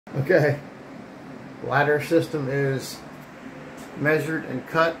Okay, ladder system is measured and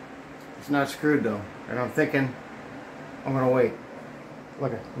cut. It's not screwed though, and I'm thinking I'm gonna wait.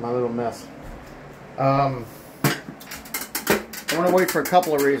 Look at my little mess. I'm gonna wait for a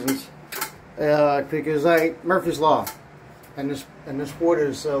couple of reasons. Because Murphy's Law, and this wood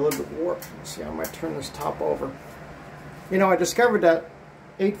is a little bit warped. Let's see, I might turn this top over. You know, I discovered that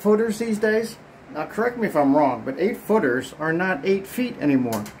 8-footers these days. Now, correct me if I'm wrong, but 8-footers are not 8 feet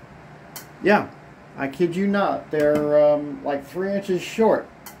anymore. Yeah, I kid you not. They're like 3 inches short.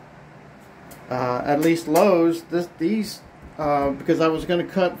 At least Lowe's, because I was going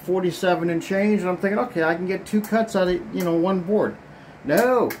to cut 47 and change, and I'm thinking, okay, I can get 2 cuts out of, one board.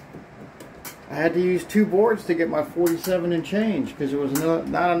 No, I had to use 2 boards to get my 47 and change, because it was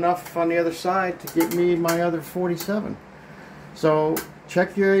not enough on the other side to get me my other 47. So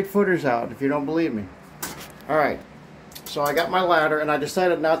check your 8-footers out if you don't believe me. Alright, so I got my ladder, and I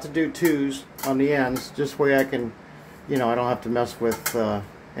decided not to do 2s on the ends, just where I can, I don't have to mess with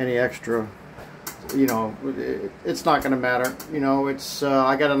any extra, it's not going to matter. It's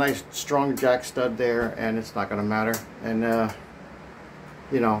I got a nice strong jack stud there, and it's not going to matter. And the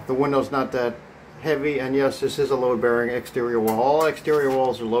window's not that heavy, and yes, this is a load-bearing exterior wall. All exterior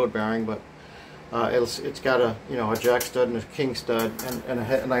walls are load-bearing, but it's got a a jack stud and a king stud and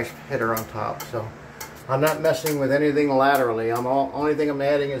a nice header on top. So I'm not messing with anything laterally. Only thing I'm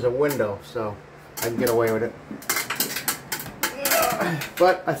adding is a window, so I can get away with it.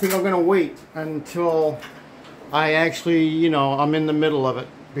 But I think I'm going to wait until I actually, I'm in the middle of it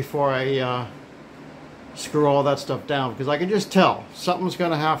before I screw all that stuff down, because I can just tell something's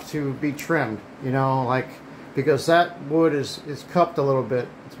going to have to be trimmed, because that wood is cupped a little bit.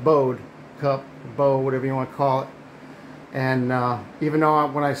 It's bowed, cup, bow, whatever you want to call it. And even though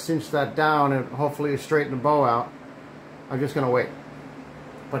when I cinch that down and hopefully straighten the bow out, I'm just going to wait.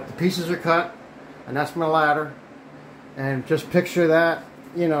 But the pieces are cut, and that's my ladder. And just picture that,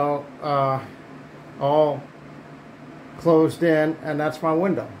 all closed in, and that's my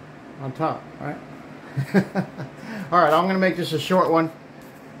window on top, right? Alright, I'm going to make this a short one.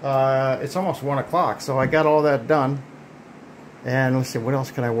 It's almost 1 o'clock, so I got all that done. And let's see, what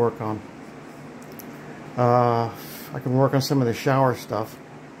else can I work on? I can work on some of the shower stuff.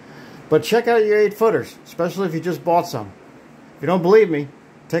 But check out your 8-footers, especially if you just bought some. If you don't believe me,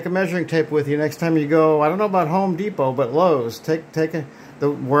 take a measuring tape with you next time you go. I don't know about Home Depot, but Lowe's.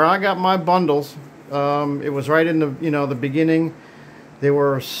 Where I got my bundles. It was right in the the beginning. There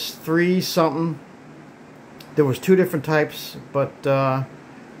were 3 something. There was 2 different types, but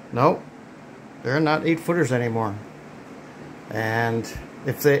nope, they're not 8-footers anymore. And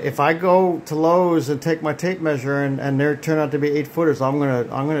if I go to Lowe's and take my tape measure and they turn out to be 8-footers, I'm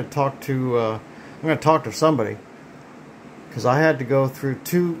gonna talk to somebody. Because I had to go through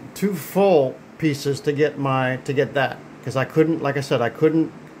two full pieces to get that. Because I couldn't, like I said, I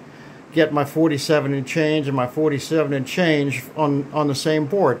couldn't get my 47 and change and my 47 and change on the same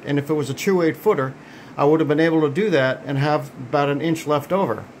board. And if it was a true 8-footer, I would have been able to do that and have about an inch left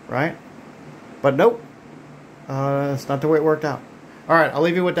over, right? But nope, that's not the way it worked out. All right, I'll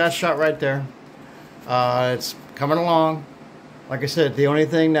leave you with that shot right there. It's coming along. Like I said, the only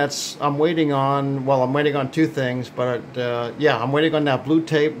thing I'm waiting on, well, I'm waiting on 2 things, but yeah, I'm waiting on that blue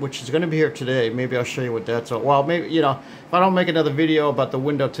tape, which is going to be here today. Maybe I'll show you what that's. Well, maybe, if I don't make another video about the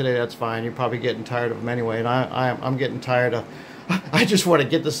window today, that's fine. You're probably getting tired of them anyway, and I'm getting tired of, I just want to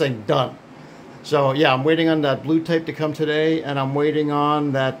get this thing done. So yeah, I'm waiting on that blue tape to come today, and I'm waiting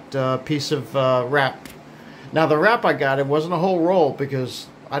on that piece of wrap. Now the wrap I got, it wasn't a whole roll, because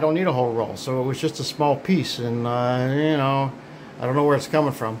I don't need a whole roll, so it was just a small piece, and I don't know where it's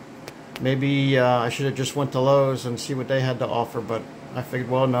coming from. Maybe I should have just went to Lowe's and see what they had to offer, but I figured,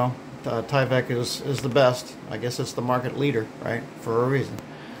 well, no, Tyvek is the best. I guess it's the market leader, right, for a reason.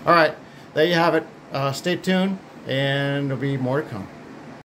 All right, there you have it. Stay tuned, and there'll be more to come.